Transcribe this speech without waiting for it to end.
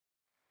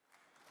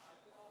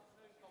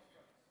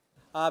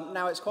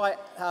Now, it's quite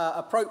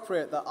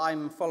appropriate that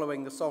I'm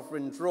following the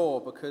sovereign draw,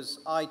 because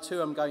I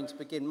too am going to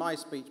begin my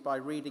speech by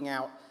reading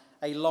out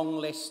a long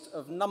list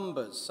of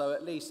numbers, so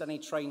at least any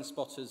train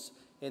spotters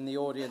in the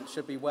audience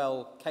should be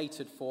well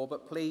catered for,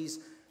 but please,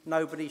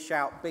 nobody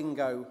shout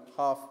bingo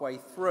halfway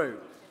through.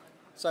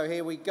 So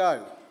here we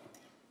go.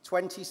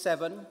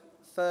 27,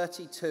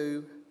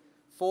 32,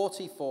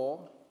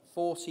 44,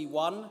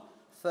 41,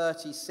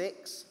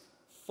 36,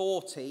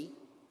 40,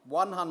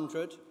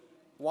 100,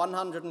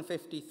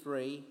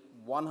 153,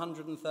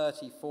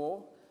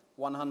 134,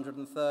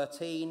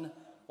 113,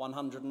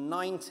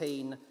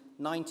 119,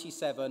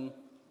 97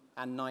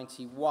 and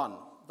 91.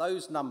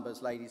 Those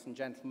numbers, ladies and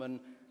gentlemen,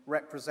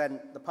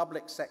 represent the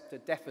public sector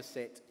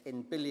deficit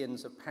in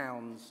billions of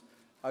pounds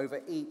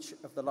over each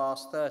of the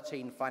last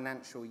 13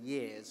 financial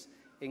years,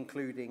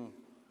 including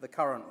the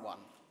current one.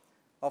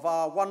 Of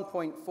our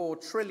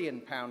 £1.4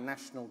 trillion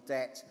national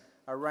debt,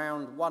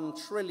 around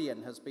 £1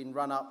 trillion has been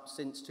run up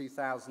since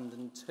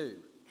 2002.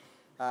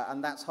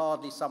 And that's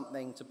hardly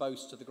something to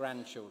boast to the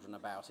grandchildren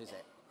about, is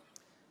it?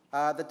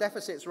 The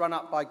deficits run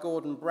up by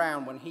Gordon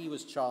Brown when he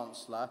was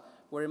Chancellor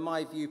were, in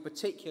my view,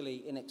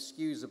 particularly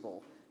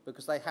inexcusable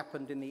because they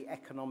happened in the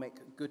economic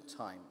good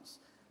times.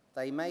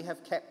 They may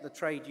have kept the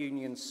trade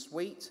unions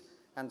sweet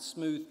and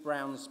smoothed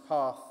Brown's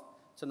path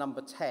to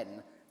number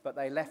 10, but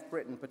they left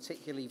Britain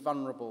particularly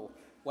vulnerable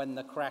when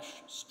the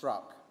crash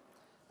struck.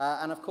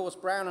 And of course,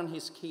 Brown and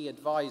his key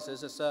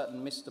advisors, a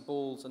certain Mr.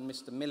 Balls and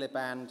Mr.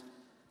 Miliband,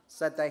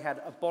 said they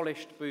had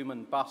abolished boom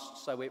and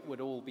bust so it would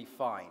all be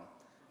fine.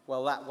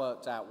 Well, that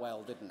worked out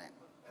well, didn't it?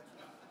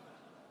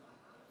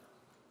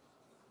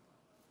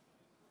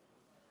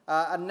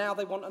 And now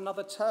they want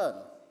another turn.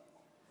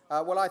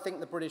 Well, I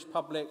think the British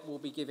public will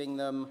be giving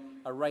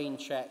them a rain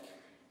cheque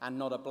and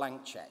not a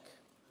blank cheque.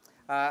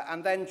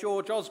 And then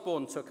George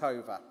Osborne took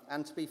over.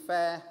 And to be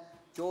fair,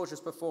 George has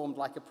performed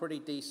like a pretty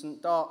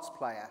decent darts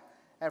player.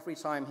 Every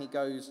time he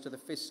goes to the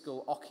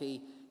fiscal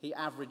oche, he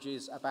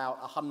averages about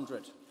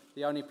 100.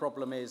 The only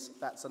problem is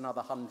that's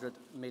another 100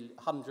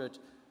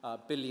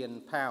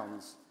 billion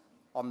pounds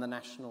on the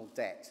national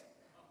debt.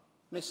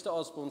 Mr.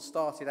 Osborne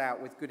started out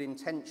with good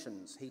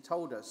intentions. He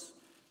told us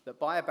that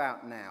by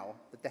about now,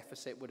 the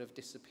deficit would have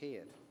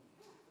disappeared.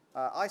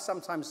 I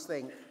sometimes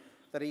think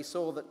that he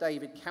saw that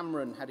David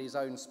Cameron had his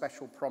own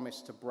special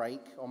promise to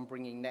break on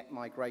bringing net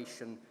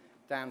migration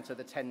down to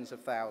the tens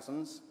of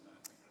thousands.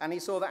 And he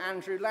saw that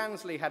Andrew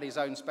Lansley had his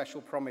own special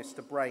promise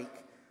to break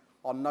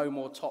on no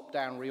more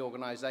top-down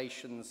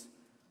reorganisations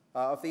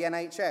of the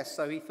NHS.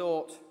 So he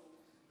thought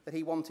that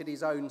he wanted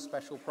his own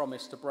special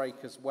promise to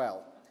break as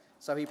well.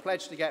 So he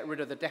pledged to get rid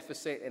of the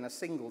deficit in a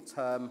single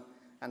term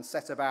and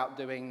set about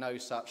doing no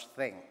such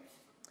thing.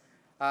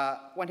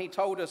 When he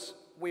told us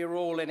we were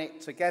all in it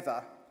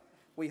together,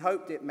 we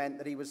hoped it meant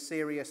that he was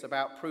serious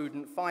about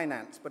prudent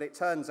finance, but it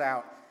turns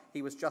out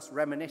he was just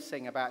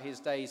reminiscing about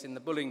his days in the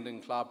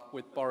Bullingdon Club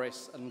with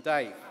Boris and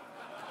Dave.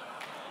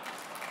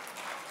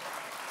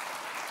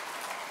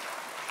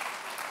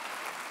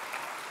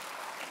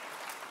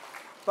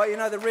 But you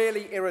know, the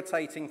really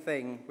irritating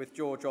thing with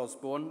George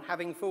Osborne,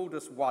 having fooled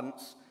us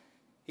once,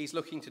 he's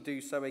looking to do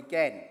so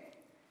again.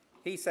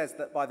 He says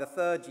that by the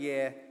third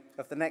year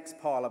of the next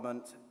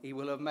Parliament, he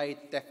will have made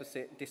the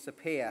deficit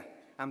disappear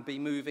and be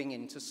moving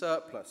into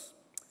surplus.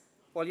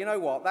 Well, you know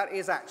what? That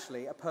is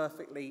actually a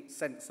perfectly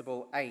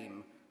sensible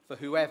aim for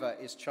whoever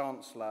is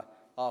Chancellor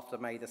after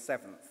May the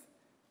 7th.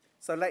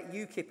 So let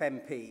UKIP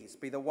MPs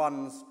be the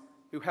ones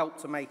who help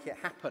to make it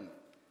happen,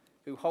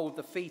 who hold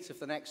the feet of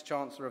the next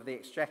Chancellor of the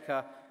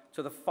Exchequer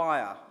to the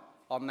fire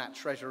on that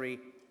Treasury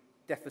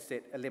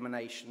deficit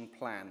elimination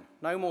plan.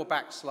 No more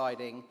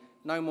backsliding,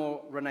 no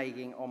more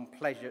reneging on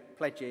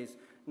pledges,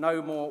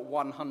 no more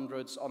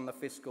 100s on the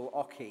fiscal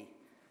oche.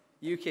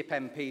 UKIP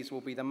MPs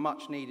will be the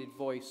much-needed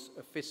voice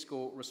of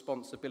fiscal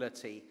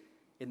responsibility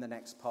in the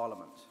next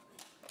Parliament.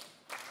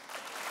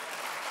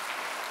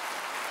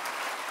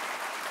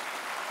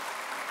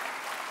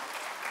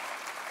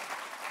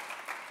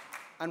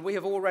 And we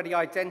have already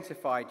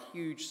identified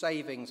huge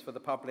savings for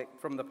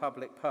from the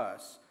public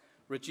purse,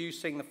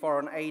 reducing the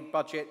foreign aid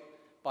budget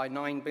by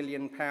 £9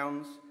 billion,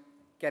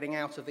 getting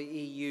out of the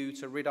EU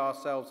to rid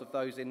ourselves of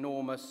those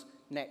enormous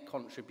net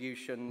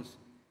contributions,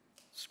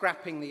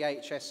 scrapping the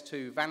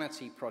HS2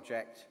 vanity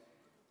project,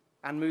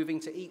 and moving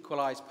to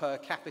equalise per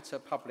capita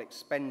public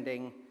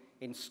spending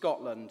in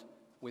Scotland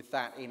with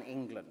that in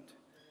England.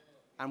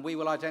 And we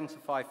will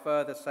identify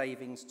further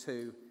savings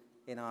too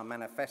in our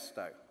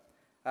manifesto.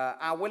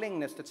 Our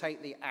willingness to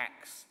take the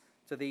axe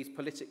to these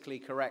politically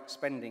correct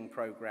spending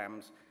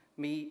programmes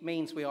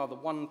means we are the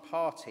one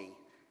party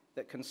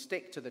that can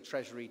stick to the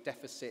Treasury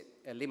deficit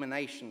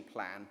elimination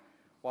plan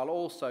while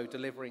also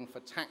delivering for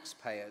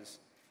taxpayers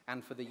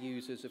and for the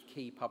users of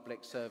key public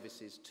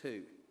services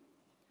too.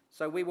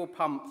 So we will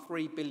pump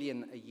 £3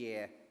 billion a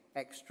year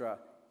extra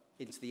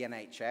into the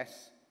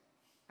NHS,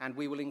 and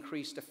we will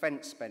increase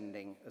defence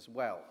spending as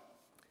well.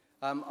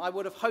 I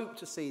would have hoped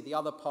to see the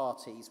other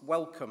parties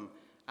welcome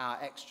our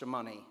extra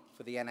money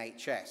for the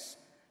NHS,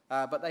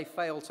 but they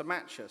failed to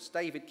match us.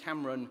 David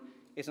Cameron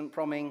isn't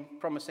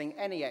promising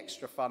any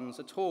extra funds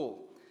at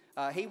all.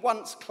 He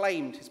once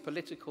claimed his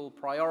political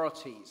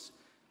priorities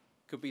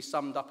could be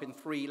summed up in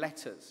 3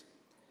 letters,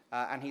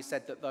 and he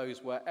said that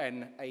those were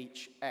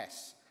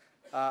NHS.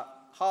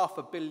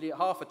 £500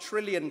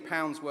 billion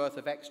worth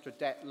of extra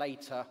debt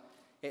later,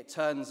 it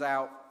turns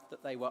out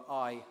that they were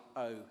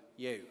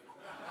IOU.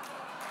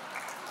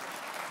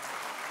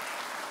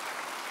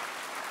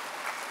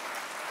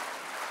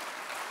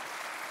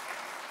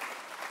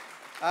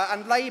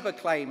 And Labour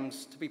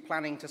claims to be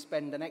planning to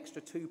spend an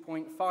extra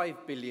 £2.5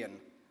 billion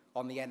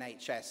on the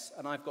NHS,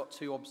 and I've got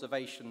 2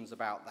 observations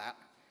about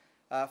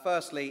that.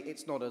 Firstly,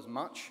 it's not as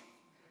much,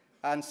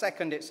 and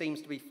second, it seems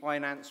to be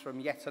financed from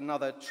yet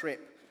another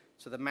trip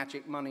to the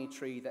magic money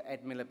tree that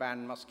Ed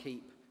Miliband must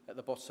keep at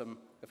the bottom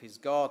of his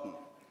garden.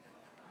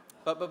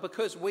 But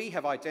because we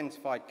have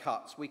identified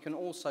cuts, we can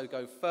also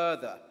go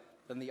further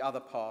than the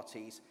other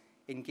parties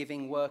in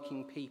giving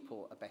working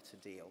people a better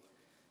deal.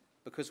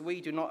 Because we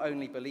do not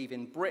only believe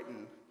in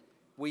Britain,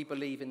 we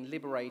believe in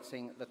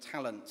liberating the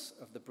talents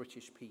of the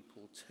British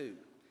people too.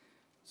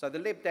 So the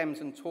Lib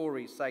Dems and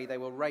Tories say they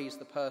will raise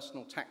the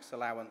personal tax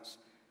allowance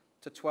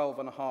to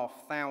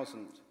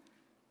 £12,500,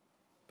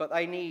 but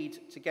they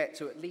need to get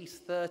to at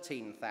least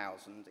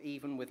 £13,000,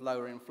 even with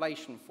lower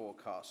inflation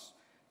forecasts,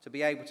 to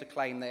be able to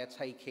claim they are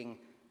taking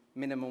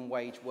minimum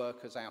wage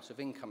workers out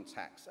of income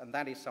tax, and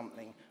that is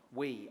something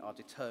we are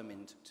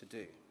determined to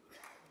do.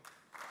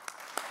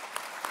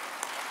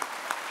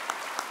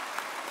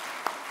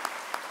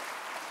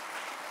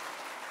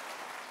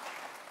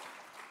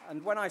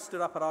 And when I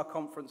stood up at our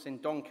conference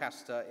in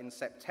Doncaster in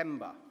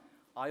September,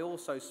 I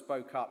also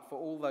spoke up for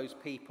all those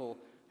people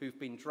who've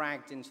been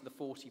dragged into the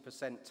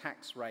 40%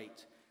 tax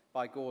rate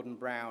by Gordon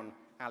Brown,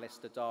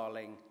 Alistair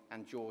Darling,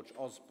 and George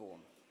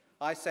Osborne.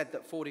 I said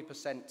that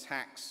 40%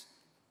 tax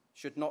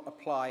should not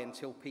apply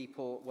until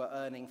people were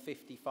earning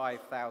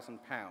 £55,000.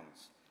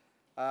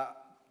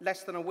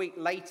 Less than a week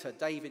later,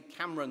 David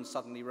Cameron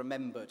suddenly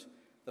remembered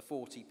the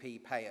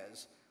 40p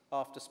payers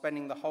after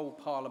spending the whole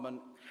Parliament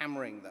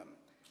hammering them,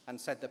 and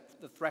said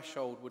that the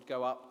threshold would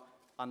go up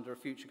under a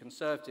future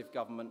Conservative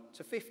government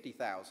to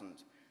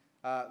 50,000,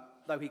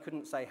 though he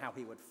couldn't say how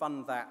he would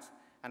fund that,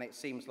 and it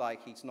seems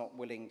like he's not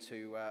willing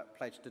to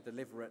pledge to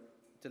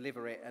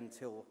deliver it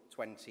until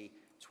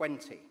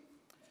 2020.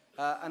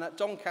 And at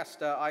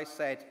Doncaster, I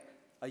said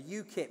a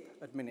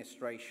UKIP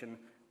administration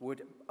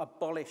would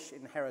abolish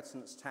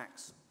inheritance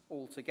tax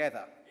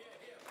altogether.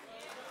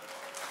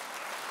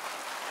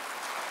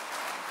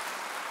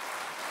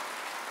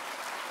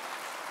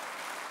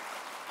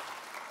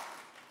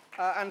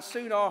 And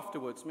soon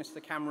afterwards,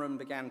 Mr. Cameron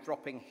began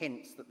dropping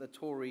hints that the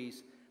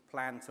Tories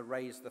plan to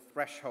raise the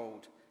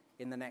threshold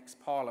in the next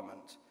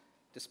Parliament,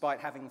 despite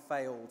having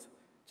failed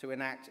to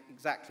enact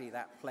exactly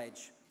that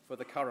pledge for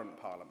the current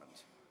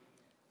Parliament.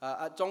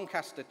 At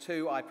Doncaster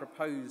too, I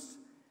proposed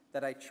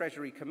that a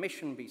Treasury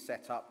Commission be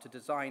set up to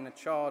design a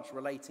charge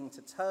relating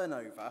to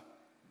turnover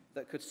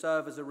that could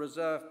serve as a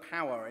reserve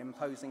power,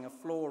 imposing a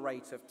floor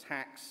rate of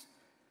tax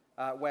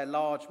where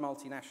large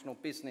multinational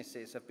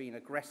businesses have been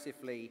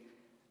aggressively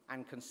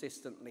and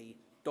consistently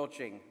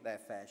dodging their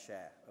fair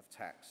share of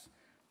tax.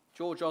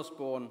 George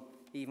Osborne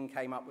even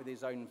came up with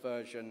his own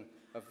version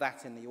of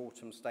that in the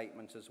autumn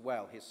statement as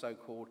well, his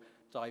so-called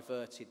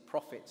diverted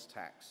profits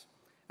tax.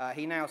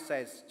 He now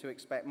says to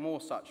expect more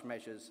such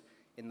measures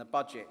in the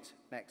budget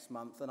next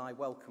month, and I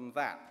welcome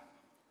that.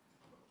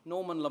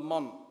 Norman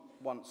Lamont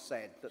once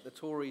said that the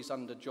Tories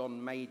under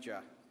John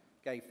Major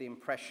gave the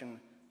impression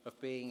of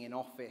being in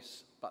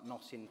office but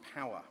not in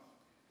power.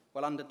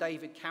 Well, under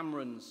David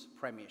Cameron's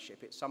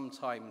premiership, it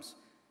sometimes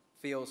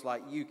feels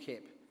like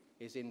UKIP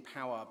is in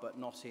power but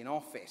not in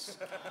office.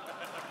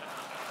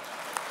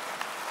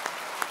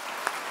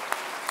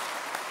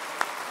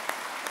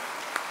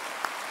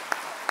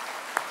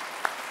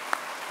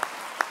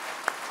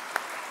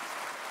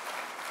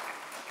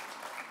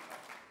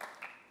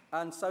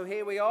 And so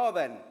here we are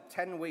then,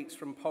 10 weeks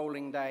from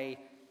polling day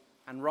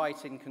and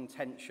right in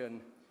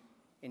contention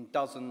in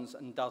dozens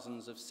and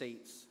dozens of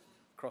seats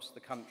across the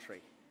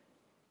country.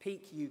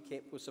 Peak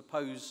UKIP was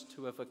supposed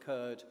to have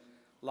occurred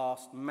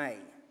last May,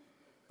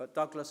 but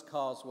Douglas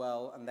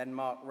Carswell and then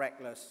Mark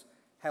Reckless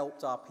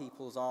helped our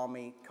People's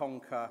Army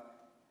conquer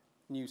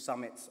new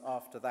summits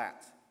after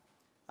that.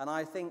 And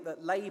I think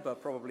that Labour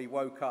probably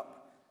woke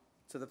up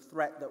to the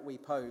threat that we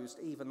posed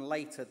even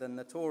later than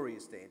the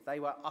Tories did.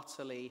 They were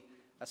utterly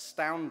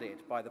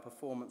astounded by the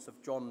performance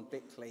of John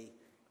Bickley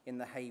in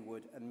the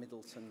Haywood and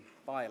Middleton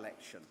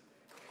by-election.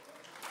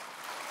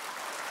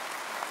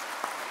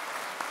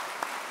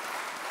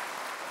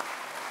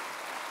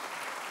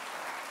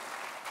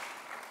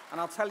 And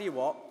I'll tell you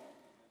what,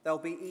 they'll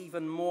be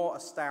even more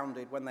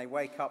astounded when they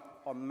wake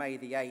up on May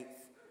the 8th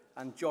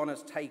and John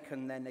has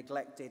taken their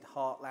neglected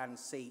Heartland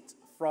seat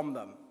from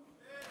them.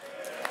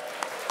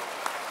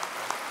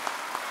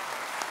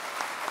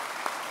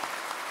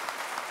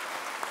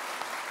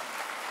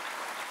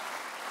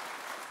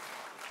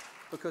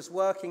 Because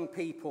working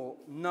people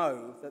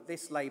know that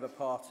this Labour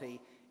Party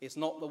is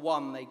not the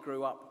one they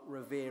grew up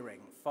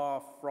revering,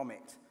 far from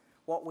it.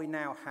 What we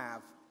now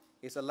have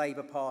is a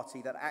Labour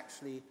Party that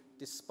actually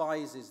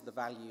despises the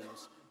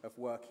values of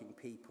working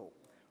people.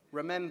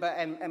 Remember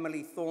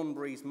Emily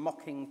Thornberry's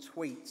mocking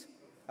tweet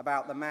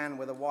about the man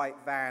with a white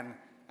van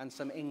and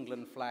some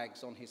England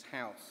flags on his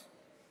house.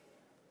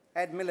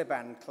 Ed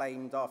Miliband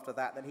claimed after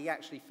that he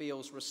actually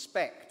feels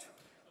respect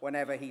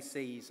whenever he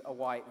sees a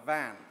white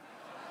van.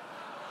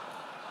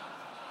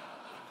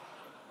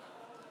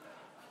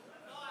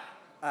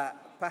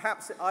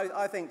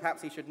 I think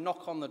perhaps he should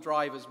knock on the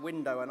driver's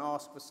window and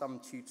ask for some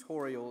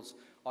tutorials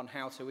on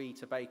how to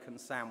eat a bacon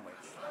sandwich.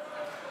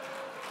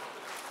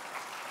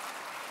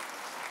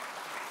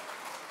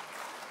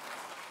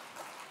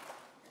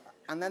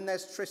 And then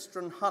there's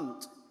Tristram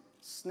Hunt,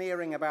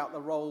 sneering about the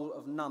role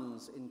of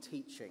nuns in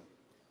teaching.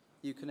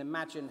 You can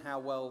imagine how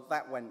well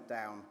that went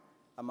down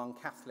among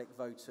Catholic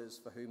voters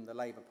for whom the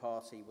Labour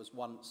Party was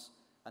once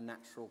a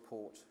natural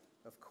port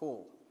of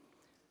call.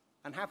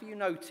 And have you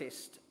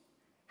noticed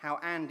how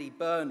Andy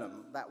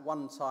Burnham, that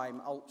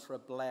one-time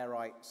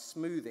ultra-Blairite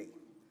smoothie,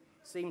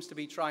 seems to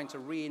be trying to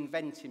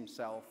reinvent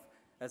himself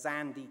as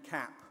Andy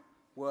Capp,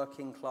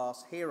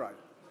 working-class hero?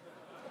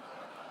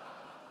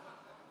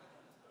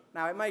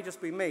 Now, it may just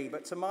be me,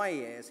 but to my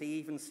ears, he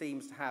even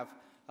seems to have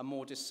a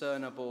more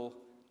discernible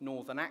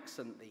northern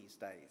accent these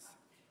days.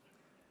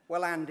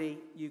 Well, Andy,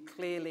 you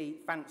clearly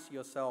fancy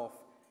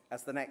yourself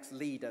as the next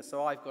leader,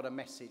 so I've got a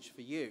message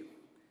for you.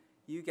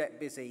 You get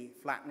busy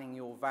flattening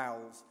your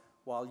vowels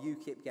while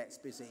UKIP gets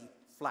busy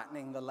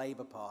flattening the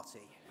Labour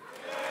Party.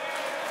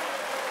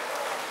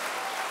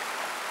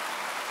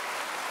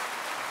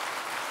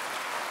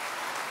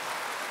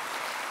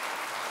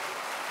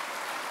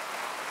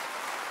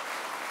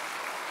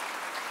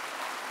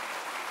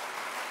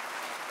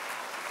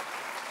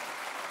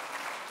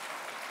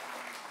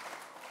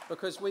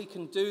 Because we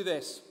can do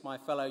this, my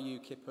fellow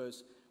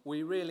UKIPers.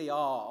 We really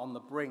are on the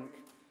brink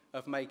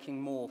of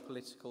making more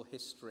political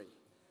history.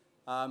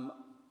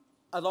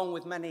 Along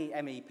with many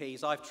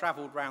MEPs, I've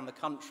travelled around the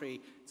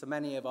country to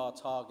many of our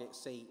target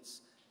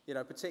seats,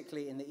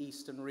 particularly in the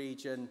eastern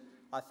region.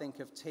 I think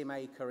of Tim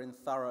Aker in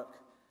Thurrock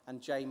and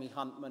Jamie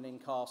Huntman in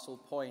Castle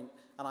Point,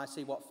 and I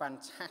see what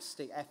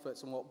fantastic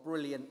efforts and what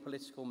brilliant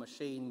political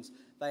machines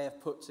they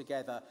have put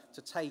together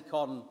to take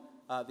on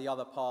the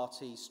other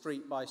parties,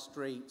 street by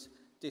street,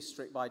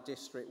 district by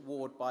district,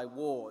 ward by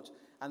ward.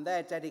 And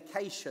their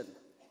dedication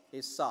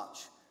is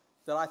such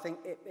that I think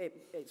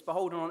it's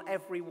beholden on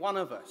every one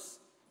of us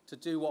to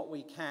do what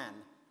we can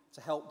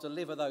to help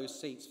deliver those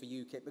seats for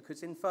UKIP,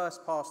 because in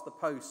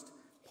first-past-the-post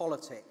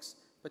politics,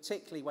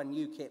 particularly when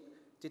UKIP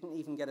didn't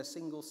even get a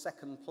single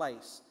second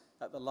place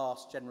at the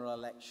last general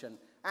election,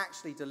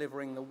 actually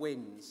delivering the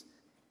wins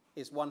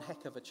is one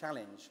heck of a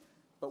challenge.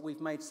 But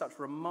we've made such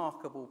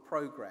remarkable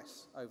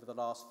progress over the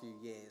last few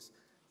years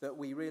that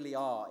we really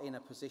are in a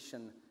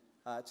position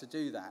to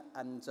do that.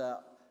 And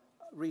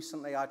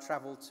recently I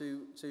travelled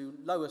to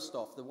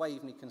Lowestoft, the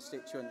Waveney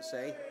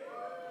constituency,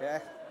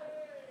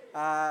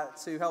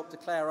 to help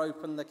declare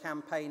open the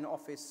campaign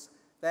office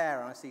there.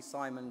 And I see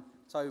Simon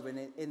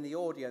Tobin in the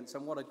audience,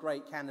 and what a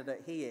great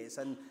candidate he is.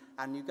 And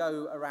you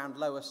go around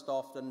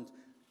Lowestoft, and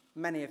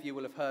many of you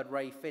will have heard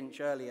Ray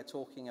Finch earlier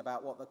talking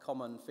about what the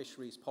Common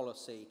Fisheries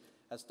Policy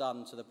has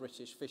done to the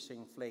British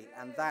fishing fleet,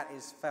 and that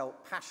is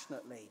felt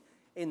passionately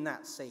in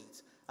that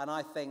seat. And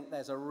I think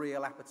there's a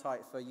real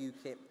appetite for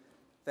UKIP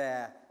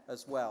there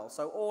as well.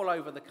 So all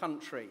over the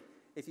country,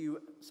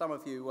 some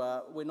of you,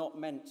 we're not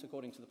meant,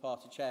 according to the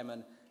party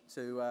chairman,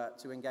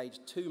 to engage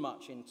too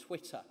much in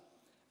Twitter.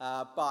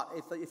 But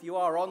if you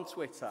are on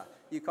Twitter,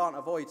 you can't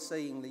avoid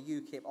seeing the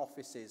UKIP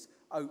offices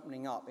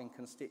opening up in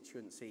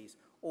constituencies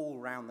all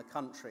around the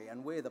country.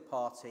 And we're the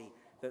party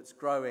that's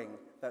growing,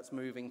 that's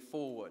moving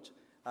forward,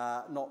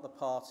 not the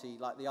party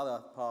like the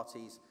other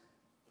parties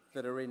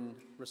that are in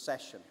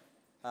recession.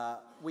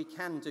 We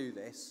can do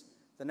this.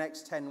 The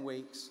next 10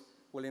 weeks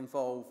will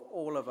involve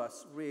all of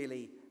us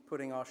really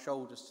putting our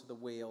shoulders to the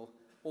wheel,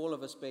 all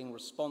of us being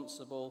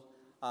responsible.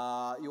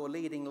 Your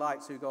leading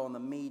lights who go on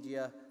the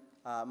media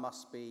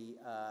must be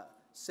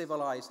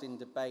civilised in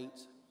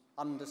debate,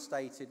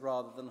 understated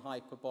rather than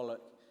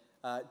hyperbolic,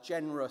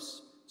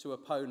 generous to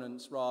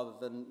opponents rather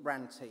than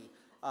ranty.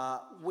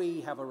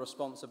 We have a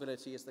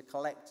responsibility as the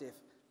collective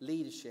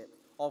leadership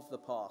of the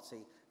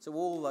party to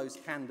all those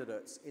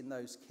candidates in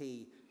those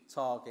key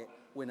target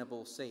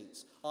winnable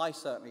seats. I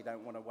certainly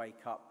don't want to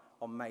wake up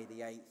on May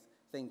the 8th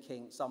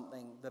thinking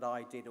something that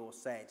I did or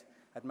said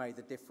had made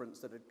the difference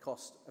that had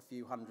cost a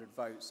few hundred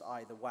votes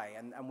either way.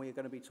 And we're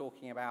going to be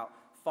talking about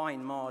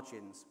fine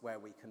margins where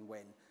we can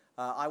win.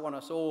 I want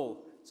us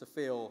all to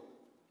feel,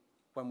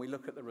 when we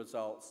look at the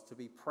results, to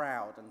be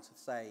proud and to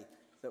say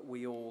that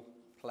we all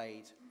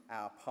played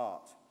our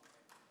part.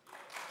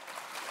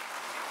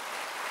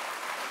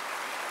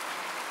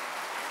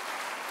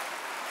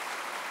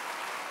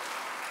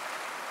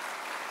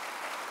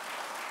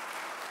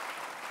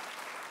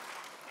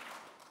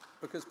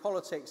 Because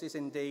politics is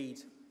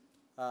indeed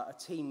a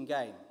team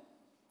game,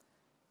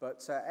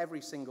 but every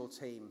single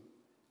team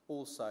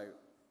also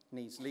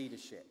needs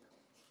leadership.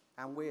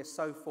 And we're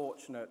so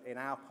fortunate in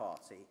our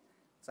party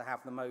to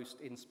have the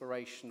most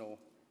inspirational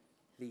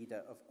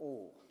leader of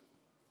all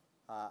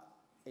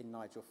in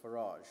Nigel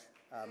Farage.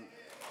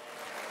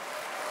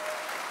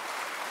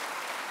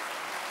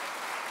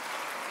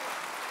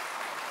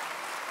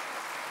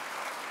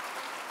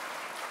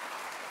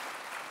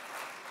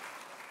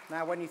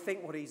 Now, when you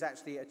think what he's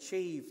actually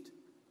achieved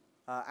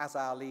as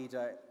our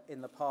leader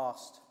in the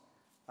past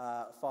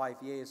 5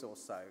 years or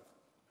so,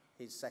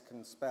 his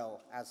second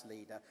spell as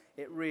leader,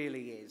 it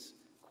really is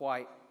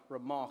quite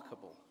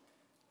remarkable.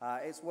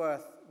 It's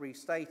worth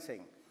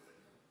restating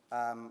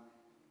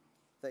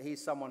that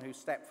he's someone who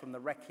stepped from the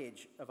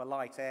wreckage of a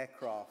light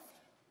aircraft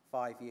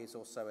 5 years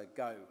or so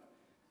ago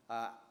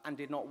and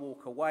did not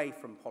walk away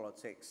from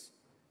politics,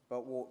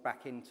 but walked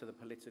back into the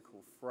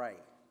political fray.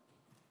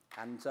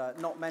 And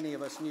not many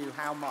of us knew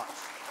how much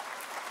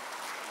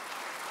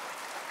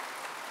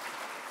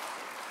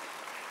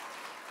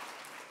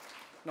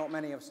Not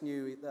many of us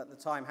knew at the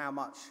time how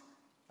much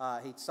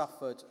he'd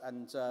suffered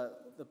and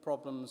the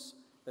problems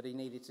that he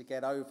needed to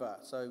get over.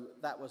 So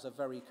that was a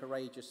very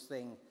courageous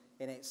thing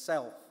in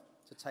itself,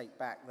 to take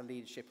back the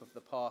leadership of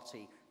the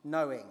party,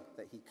 knowing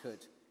that he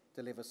could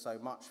deliver so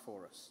much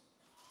for us.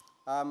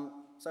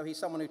 So he's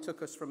someone who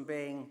took us from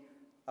being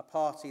a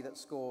party that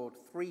scored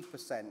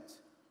 3%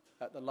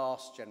 at the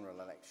last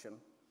general election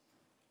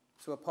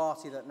to a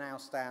party that now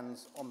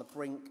stands on the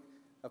brink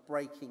of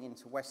breaking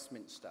into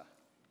Westminster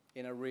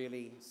in a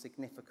really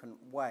significant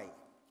way,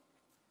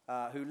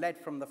 who led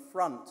from the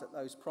front at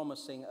those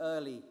promising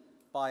early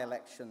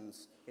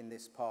by-elections in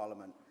this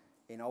Parliament,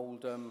 in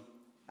Oldham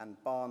and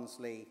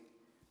Barnsley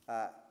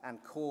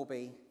and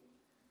Corby,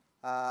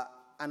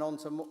 and on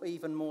to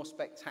even more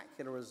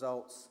spectacular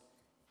results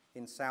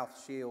in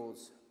South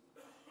Shields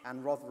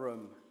and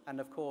Rotherham, and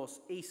of course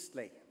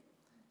Eastleigh.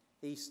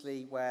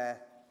 Eastleigh,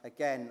 where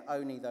again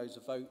only those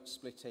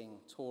vote-splitting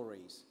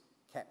Tories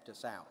kept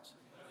us out.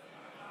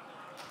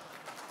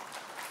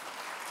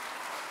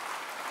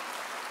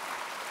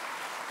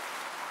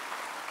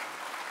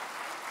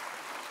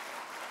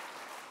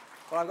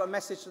 Well, I've got a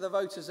message to the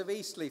voters of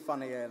Eastleigh,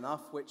 funny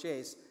enough, which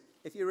is,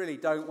 if you really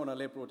don't want a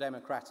Liberal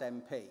Democrat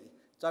MP,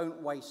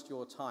 don't waste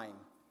your time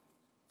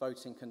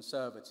voting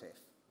Conservative,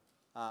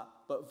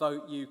 but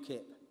vote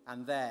UKIP,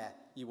 and there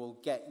you will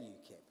get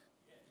UKIP.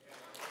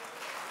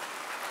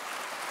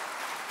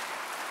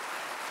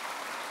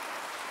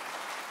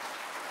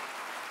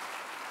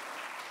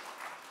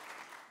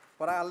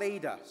 But our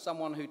leader,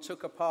 someone who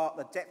took apart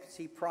the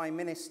Deputy Prime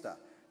Minister,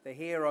 the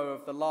hero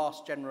of the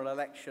last general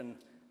election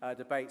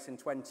debates in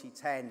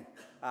 2010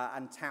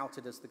 and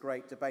touted as the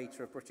great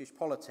debater of British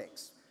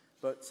politics.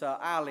 But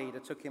our leader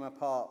took him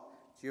apart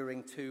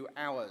during 2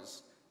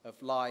 hours of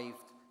live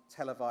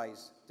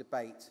televised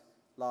debate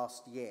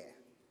last year.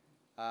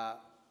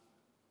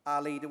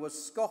 Our leader was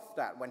scoffed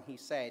at when he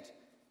said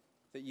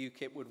that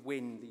UKIP would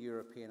win the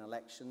European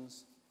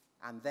elections,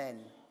 and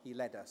then he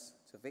led us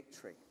to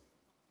victory.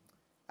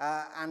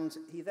 And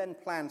he then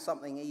planned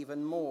something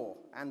even more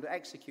and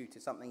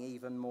executed something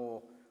even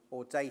more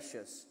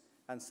audacious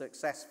and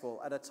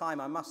successful at a time,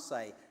 I must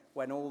say,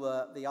 when all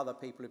the other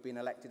people who've been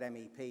elected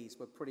MEPs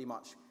were pretty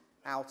much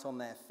out on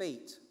their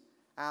feet.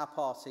 Our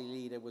party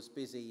leader was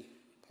busy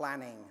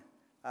planning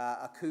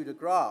a coup de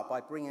grace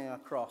by bringing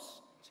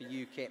across to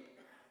UKIP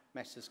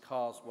Messrs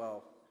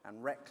Carswell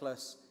and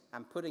Reckless,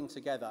 and putting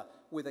together,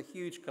 with a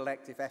huge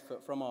collective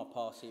effort from our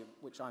party,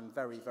 which I'm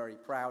very, very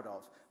proud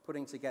of,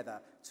 putting together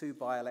 2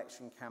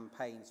 by-election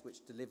campaigns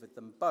which delivered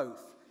them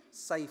both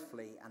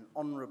safely and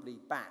honourably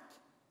back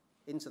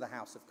into the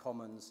House of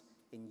Commons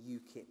in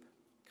UKIP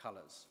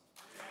colours.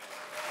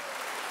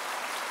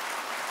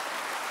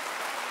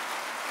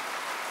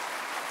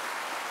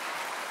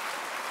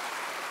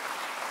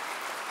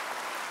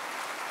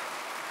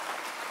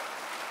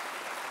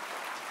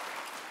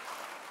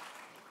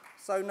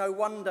 So no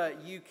wonder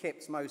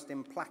UKIP's most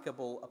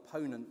implacable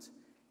opponent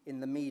in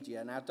the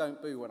media, now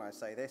don't boo when I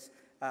say this,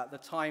 the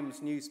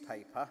Times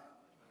newspaper,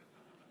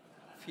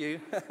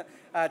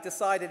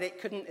 decided it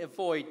couldn't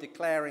avoid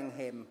declaring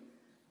him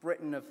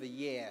Briton of the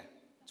Year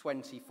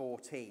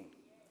 2014.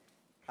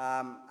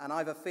 And I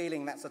have a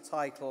feeling that's a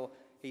title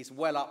he's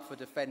well up for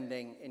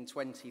defending in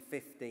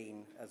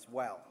 2015 as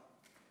well.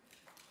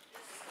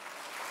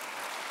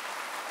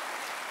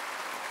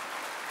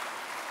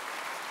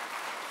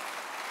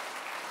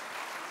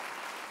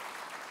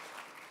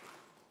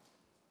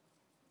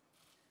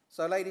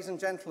 So, ladies and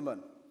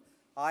gentlemen,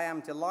 I am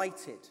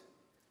delighted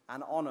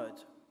and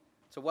honoured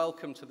to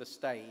welcome to the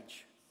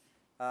stage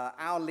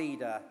our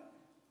leader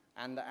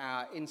and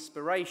our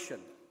inspiration,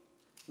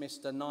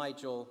 Mr.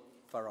 Nigel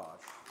Farage.